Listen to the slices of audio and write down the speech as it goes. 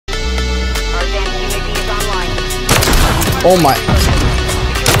Oh my.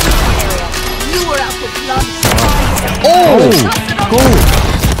 Oh!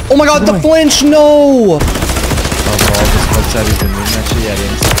 Oh my god, the flinch, no! Oh, bro, this website has been doing that shit.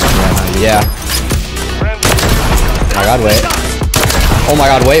 Yeah. Oh my god, wait. Oh my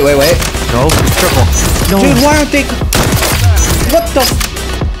god, wait. No, triple. No. Dude, why aren't they... What the...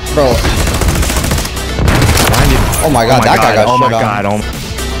 Bro. Oh my god, that guy got shot on. Oh my god,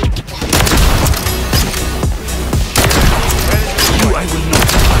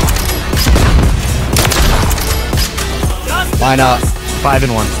 Line up. 5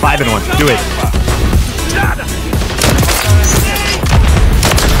 and 1. 5 and 1. Do it.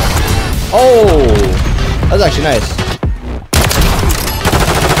 Oh, that was actually nice.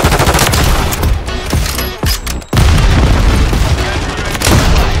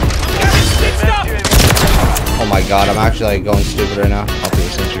 Oh my god, I'm actually like going stupid right now.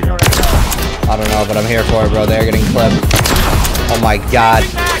 I don't know, but I'm here for it, bro. They're getting clipped. Oh my god,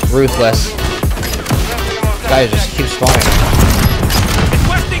 ruthless. This guy just keeps spawning.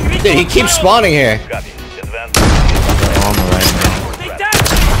 Dude, he keeps spawning here.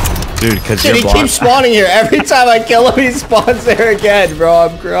 Dude, because he keeps spawning here. Every time I kill him, he spawns there again, bro.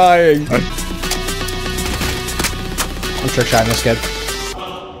 I'm crying. I'm trick shotting this kid.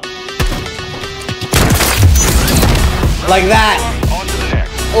 Like that.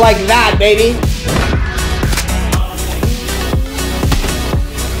 Like that, baby.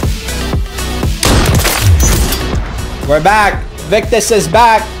 We're back. Victus is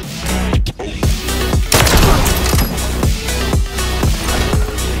back.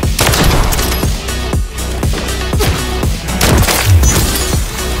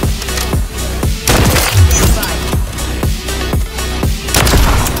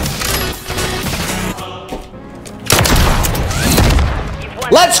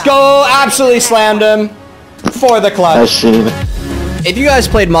 Let's go! Absolutely slammed him for the clutch. If you guys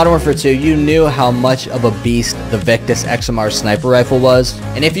played Modern Warfare 2, you knew how much of a beast the Victus XMR sniper rifle was.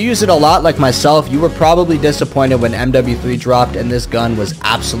 And if you use it a lot like myself, you were probably disappointed when MW3 dropped and this gun was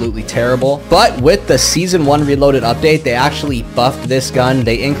absolutely terrible. But with the Season 1 Reloaded update, they actually buffed this gun.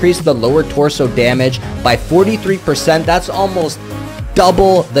 They increased the lower torso damage by 43%. That's almost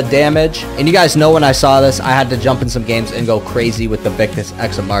double the damage. And you guys know when I saw this, I had to jump in some games and go crazy with the Victus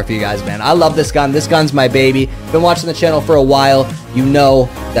XMR for you guys, man. I love this gun. This gun's my baby. Been watching the channel for a while. You know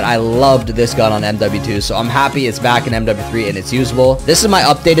that I loved this gun on MW2, so I'm happy it's back in MW3 and it's usable. This is my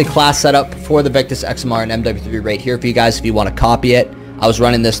updated class setup for the Victus XMR and MW3 right here for you guys if you want to copy it. I was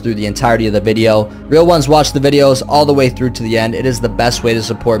running this through the entirety of the video. Real ones watch the videos all the way through to the end. It is the best way to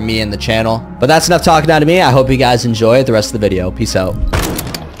support me and the channel. But that's enough talking out of me. I hope you guys enjoy the rest of the video. Peace out.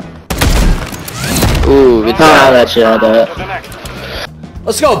 Ooh, we can't have that shit out there.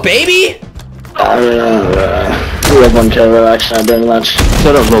 Let's go, baby! We have one kill, we're actually not doing much.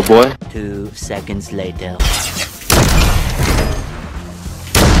 Shut up, little boy. 2 seconds later.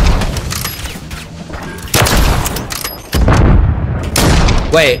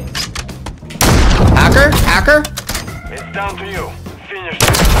 Wait. Hacker? Hacker? It's down to you. Finish it.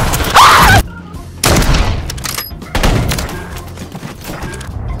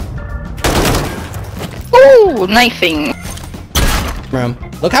 Ooh, knifing. Room.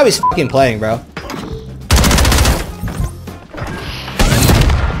 Look how he's fucking playing, bro. You've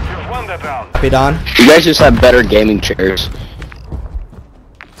won that round. Be done. You guys just have better gaming chairs.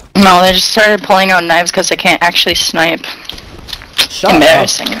 No, they just started pulling out knives because they can't actually snipe. Shut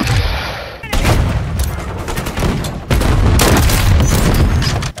Embarrassing. up.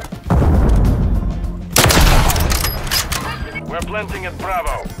 We're planting at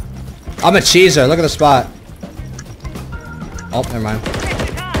Bravo. I'm a cheeser. Look at the spot. Oh, never mind.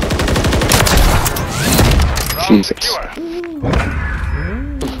 Jesus.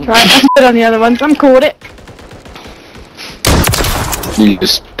 Right, I spit on the other ones. I'm cool with it. You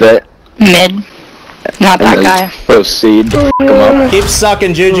just spit. Mid. Not that guy. Proceed. Come on. Keep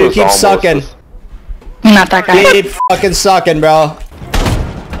sucking, Juju. Keep sucking. Not that guy. Keep fucking sucking, bro.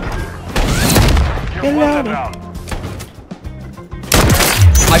 You've won that round.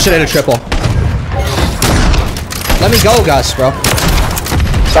 I should hit a triple. Let me go, Gus, bro.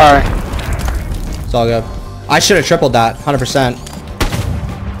 Sorry. It's all good. I should have tripled that, 100%.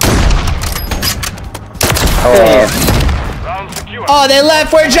 Round secure. Oh, they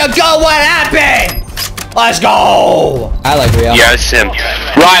left. Where'd you go? What happened? Let's go. I like Rio. Yeah, it's him.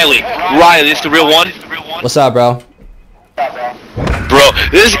 Riley, this the real one? What's up, bro? Bro,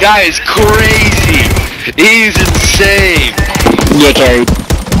 this guy is crazy. He's insane. Get carried.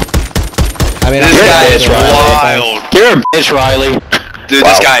 I mean, This guy is wild. You're a bitch, Riley. Dude,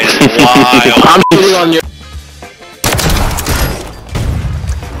 this guy is wild. I'm shooting on your.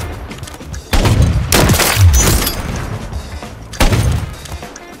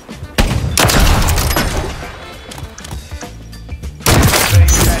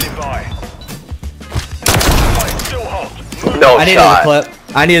 No I needed shot. the clip.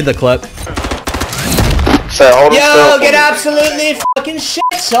 I needed the clip. So, hold Yo, still. get absolutely fucking shit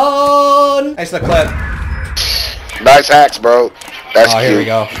on. Thanks for the clip. Nice hacks, bro. That's Oh, cute. here we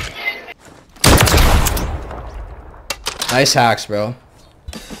go. Nice hacks, bro.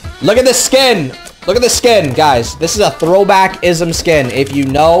 Look at the skin. Look at the skin, guys. This is a throwback-ism skin. If you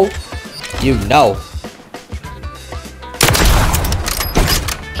know, you know.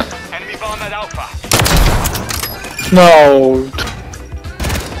 Enemy bomb at Alpha. No.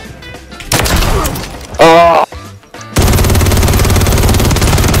 Oh.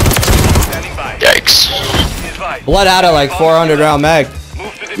 Standing by. Yikes. Advise. Blood out of like 400 round mag.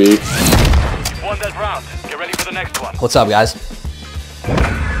 Move to the Beep. You've won that round. Get ready for the next one. What's up, guys?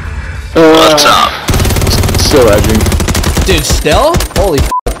 What's up? Still edging. Dude, still? Holy f***.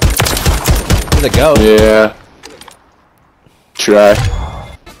 You're the goat. Yeah. Try.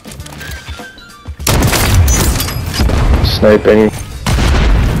 Sniping.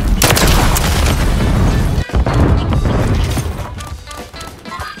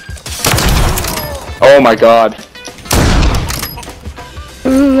 Oh my god.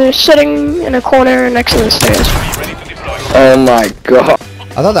 They're sitting in a corner next to the stairs. Ready to deploy. Oh my god.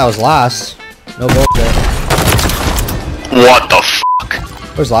 I thought that was last. No bullshit. What the f?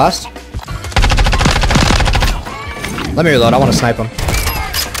 Where's last? Let me reload. I want to snipe him.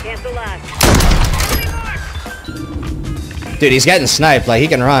 Dude, he's getting sniped. Like, he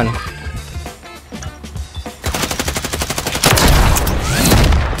can run.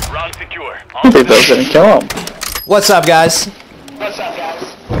 Round secure. I think that was gonna kill him. What's up, guys?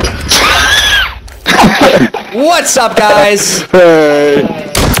 What's up, guys? Hey.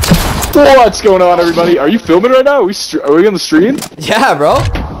 What's going on, everybody? Are you filming right now? Are we on the stream? Yeah, bro.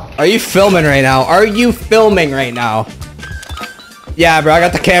 Are you filming right now? Are you filming right now? Yeah, bro. I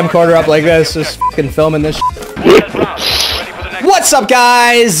got the camcorder up like this, just fucking filming this. What's up,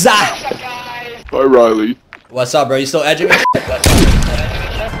 guys? Hi, Riley. What's up, bro? You still edging me?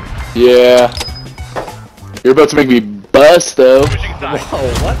 Yeah. You're about to make me bust, though.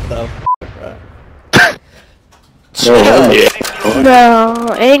 Whoa, what the?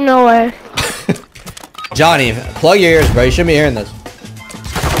 No, ain't no way. Johnny, plug your ears, bro. You shouldn't be hearing this.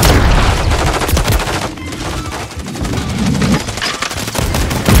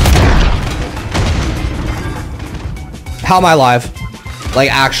 How am I live? Like,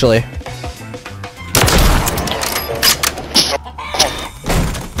 actually.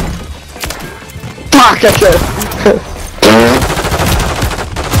 Fuck, I can't.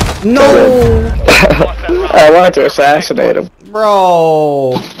 No! I wanted to assassinate him.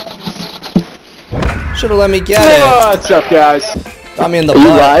 Bro! Should've let me get it. What's up, guys? Got me in the Are you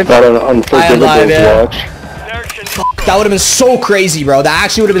butt. live? I don't know. I am live, yeah. Watch. That would've been so crazy, bro. That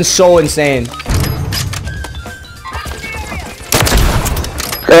actually would've been so insane.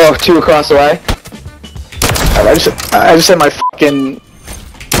 Oh, 2 across the way. I just hit my fucking.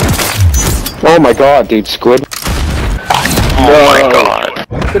 Oh my god, dude, squid. Oh my god.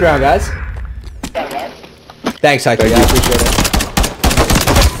 Good round, guys. Thanks, Hector. Yeah, I appreciate it.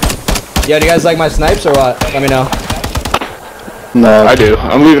 Yo, do you guys like my snipes or what? Let me know. No. I do.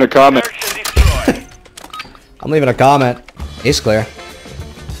 I'm leaving a comment. I'm leaving a comment. Ace clear.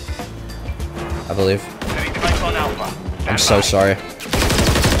 I believe. I'm so sorry.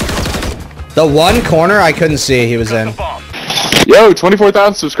 The one corner I couldn't see he was in. Yo,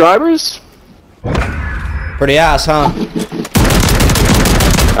 24,000 subscribers? Pretty ass, huh?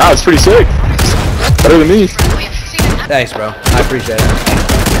 Ah, it's pretty sick. Better than me. Thanks, bro. I appreciate it.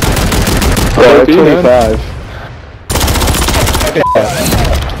 Yeah, 25.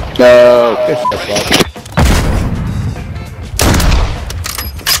 No. Good shit, bro.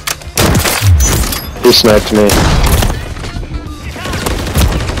 He sniped me.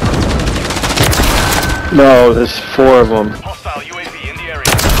 No, there's 4 of them. Hostile UAV in the area.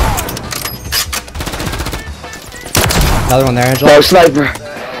 Another one there, Angela. No, sniper.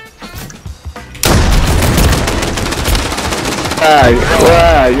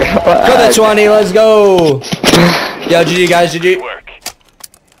 Go the 20, let's go! Yo, GG guys, GG. Work.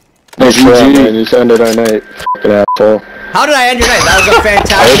 Nice try, man. You ended our night. Fucking asshole. How did I end your night? That was a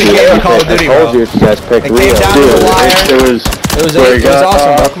fantastic game of Call of Duty, I told you bro. if you guys picked It came Rio. down to the wire. It was It was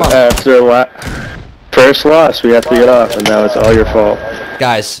awesome, bro. Come on. After first loss, we have to get off, and now it's all your fault.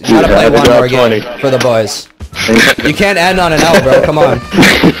 Guys, you gotta play had to one drop more game 20. for the boys. You can't end on an L, bro. Come on.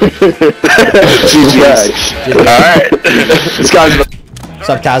 GG. Alright. This guy's. What's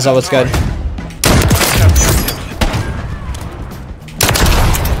up, Tazo? What's good?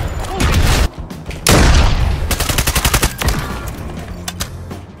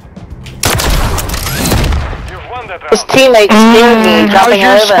 You've won that His round. teammates scared me, How's jumping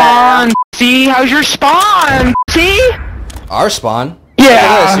your over. spawn? See? How's your spawn? See? Our spawn? Yeah. Look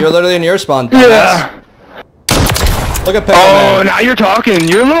at this. You're literally in your spawn. Dumbass. Yeah. Look at Pickle Oh, Man. now you're talking.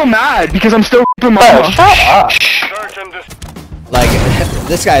 You're a little mad because I'm still ripping my Oh, shut up. Search and destroy. Like,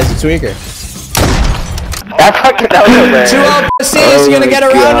 this guy is a tweaker. That fucking over. 2 LPC is gonna get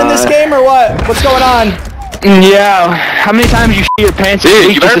around in this game or what? What's going on? Yeah. How many times you shit your pants Dude,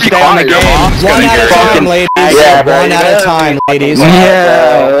 just you better to be stay on the quiet, your game? mom's One gonna at hear a it. time, ladies. Yeah, bro, One you at a better time, ladies.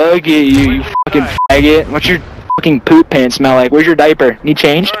 Yeah, look at you, you fucking faggot. What's your fucking poop pants smell like? Where's your diaper? Need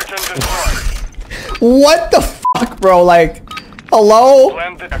changed? Search and destroy. What the fuck, bro? Like, hello?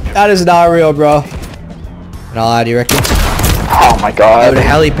 Plan detected. That is not real, bro. No, lie to you, Ricky. Oh my Yo, god. the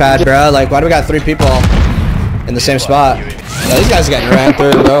helipad, bro. Like, why do we got 3 people in the same spot? Yo, these guys are getting ran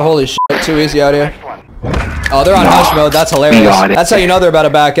through, bro. Holy shit, too easy out here. Oh, they're on hush mode. That's hilarious. Got it. That's how you know they're about to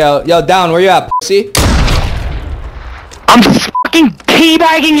back out. Yo, down, where you at, pussy? I'm fucking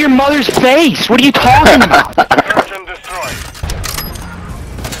teabagging your mother's face. What are you talking about? Search and destroy.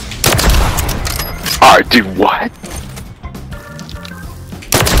 Alright, dude, what?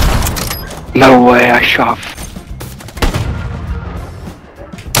 No way, I shot.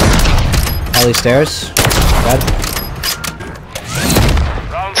 Ellie stairs. Dead.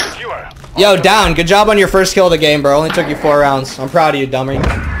 Round secure. Yo, down. Good job on your first kill of the game, bro. Only took you 4 rounds. I'm proud of you, dummy.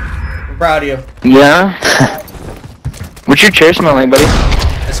 I'm proud of you. Yeah? What's your chair smell like, buddy?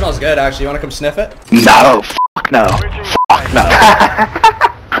 It smells good, actually. You want to come sniff it? No, fuck no. Reaching Fuck no.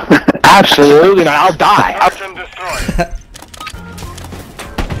 Absolutely not, I'll die. Search and destroy.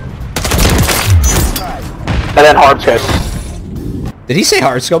 And then hard scope. Did he say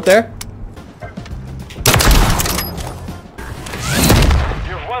hard scope there?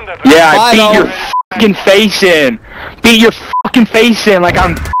 You've won that round. Yeah, I Final. beat your fucking face in. Beat your fucking face in like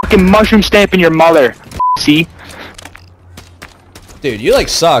I'm fucking mushroom stamping your mother. See? Dude, you like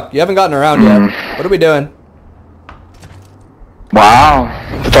suck. You haven't gotten around yet. What are we doing? Wow.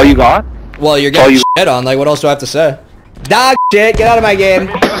 That's all you got? Well, you're Oh, getting you- shit on. Like, what else do I have to say? Dog shit. Get out of my game.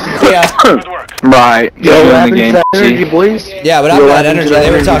 Yeah. Good work. Right. Yo, You're what in happened the to game. that See? energy, boys? Yeah, but I Yo, have what that happened energy. to that They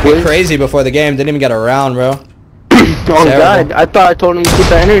were energy, talking boys? crazy before the game. Didn't even get around, bro. Oh Terrible. god, I thought I told them to keep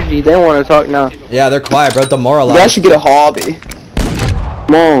the energy. They don't want to talk now. Yeah, they're quiet, bro. You guys Demoralized. should get a hobby.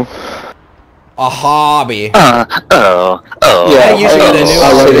 Come on. A hobby. Oh. Yeah, I think you should get a new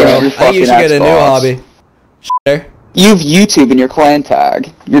I love hobby, it. bro. Your I think you should fucking get a new Xbox. hobby. Sure. You have YouTube in your clan tag.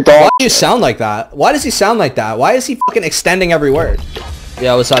 Your Why dog. do you sound like that? Why does he sound like that? Why is he fucking extending every word?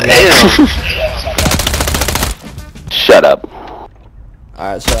 Yeah, what's up, guys? Shut up.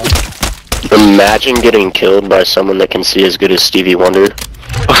 Alright, so. Imagine getting killed by someone that can see as good as Stevie Wonder.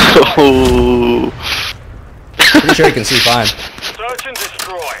 Oh. Pretty sure he can see fine. Search and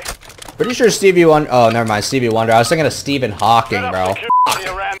destroy. Pretty sure Stevie Wonder. Oh, never mind. Stevie Wonder. I was thinking of Stephen Hawking, Set up bro. security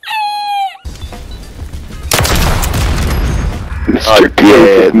around.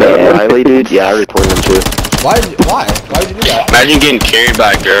 Yeah, that Riley dude. Yeah, I reported him too. Why? Why? Why would you do that? Imagine getting carried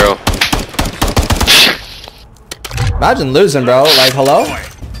by a girl. Imagine losing, bro. Like, hello?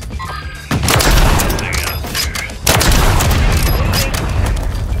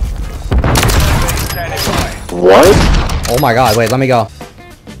 What? Oh my god. Wait, let me go.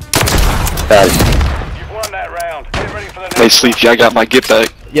 You've won that round. Get ready for the Hey, next one. Sleepy, I got my get back.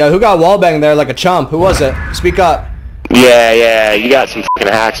 Yo, who got wallbang there like a chump? Who was it? Speak up. Yeah, you got some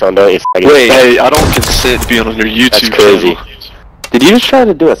fucking hacks on, don't you? Wait, hey, I don't consent to being on your YouTube That's crazy. channel. Did you just try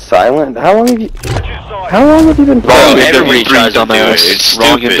to do a silent? How long have you? Switch your side. How long have you been Bro, Wrong playing? everybody MW3, tries to do it. dumbass. It's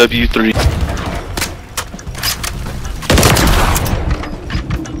Wrong stupid. MW3.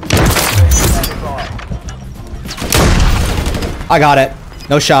 I got it.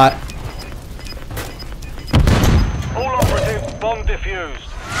 No shot. All operatives, bomb defused.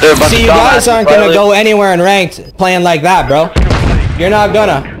 They're about See, to you die. guys aren't gonna go anywhere in ranked playing like that, bro. You're not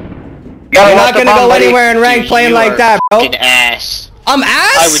gonna. You're not gonna go anywhere in ranked playing like that, bro. Fucking ass. I'm I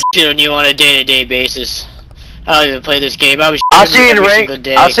ass? would shit on you on a day-to-day basis. I don't even play this game. I was I'll shitting see you in every rank. single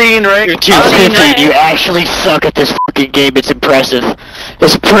day. I'll see you in rank. You're 250. You actually suck at this fucking game. It's impressive.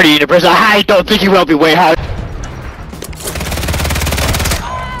 It's pretty impressive. I don't think you will be way high.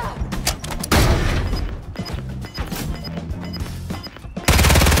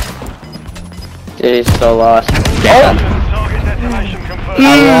 Dude, he's so lost. Target destination confirmed.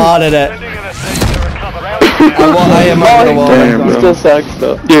 I wanted it. Sending in a team to recover. I am on the wall. Damn, He bro. still sucks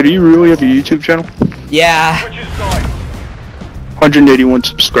though. Dude, do you really have a YouTube channel? Yeah. Switch your side. 181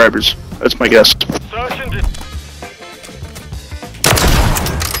 subscribers. That's my guess. Search and destroy.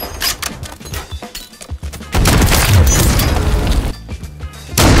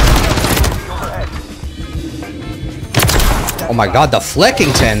 Oh my god, the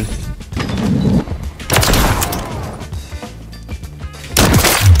Flickington.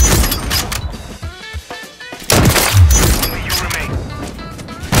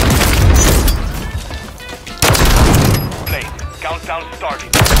 Countdown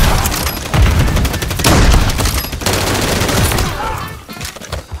starting.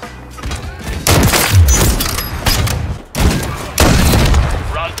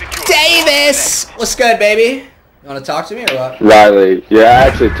 Davis! What's good, baby? You want to talk to me or what? Riley, you're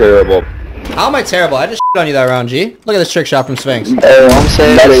actually terrible. How am I terrible? I just shit on you that round, G. Look at this trick shot from Sphinx. Hey, I'm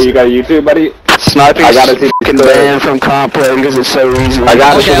saying Buddy, you got a YouTube, buddy? sniping. I gotta see can ban from comp play because it's so easy. I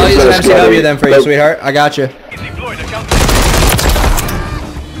got Okay, I'll use an MCW then for you, sweetheart. I got you.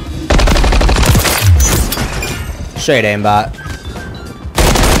 Straight aimbot.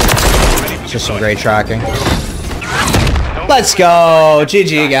 Just some great tracking. Let's go.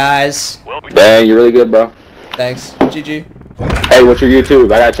 GG, guys. Dang, you're really good, bro. Thanks. GG. Hey, what's your YouTube?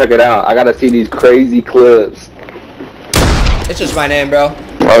 I gotta check it out. I gotta see these crazy clips. It's just my name, bro.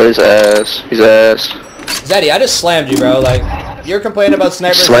 Oh, his ass. His ass. Zeddy, I just slammed you, bro. Like, you're complaining about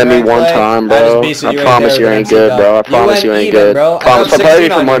snipers. Slam me one time, bro. I promise you ain't good, bro. I promise you ain't good. Promise. Play me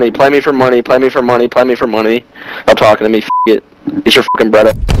for money. Play me for money. Play me for money. Play me for money. Stop talking to me. F it. Get your fucking bread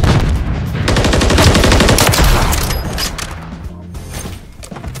up.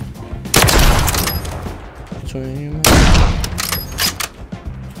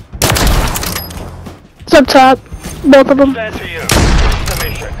 It's up top. Both of them. Stand to you.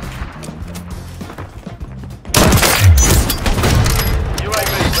 Submission.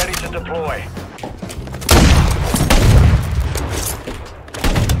 UAV ready to deploy.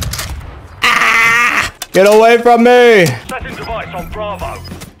 Get away from me! Setting device on Bravo.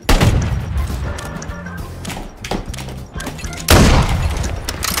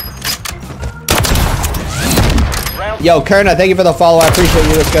 Yo, Kerna, thank you for the follow. I appreciate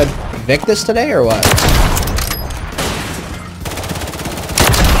you. It's good. Victus today or what?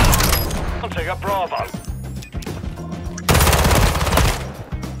 I'll take up Bravo.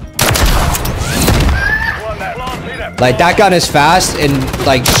 Like, that gun is fast and,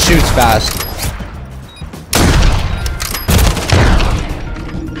 like, shoots fast.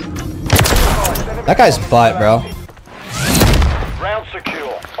 That guy's butt, bro. Round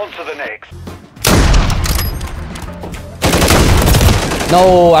secure. On to the next.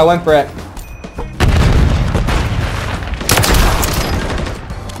 No, I went for it.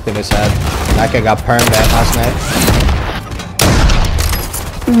 Look at his head. That guy got permed at last night.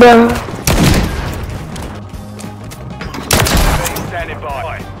 Bro. Standing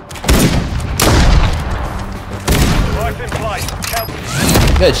by. Device in place. Count.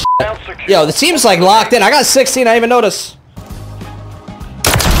 Good shit. Yo, the team's like locked in. I got 16, I didn't even notice.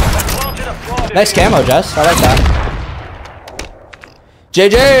 Nice camo, Jess. I like that.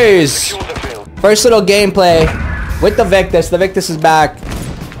 JJ's first little gameplay with the Victus. The Victus is back.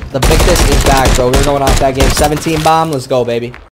 The Victus is back, bro. We're going off that game. 17 bomb. Let's go, baby.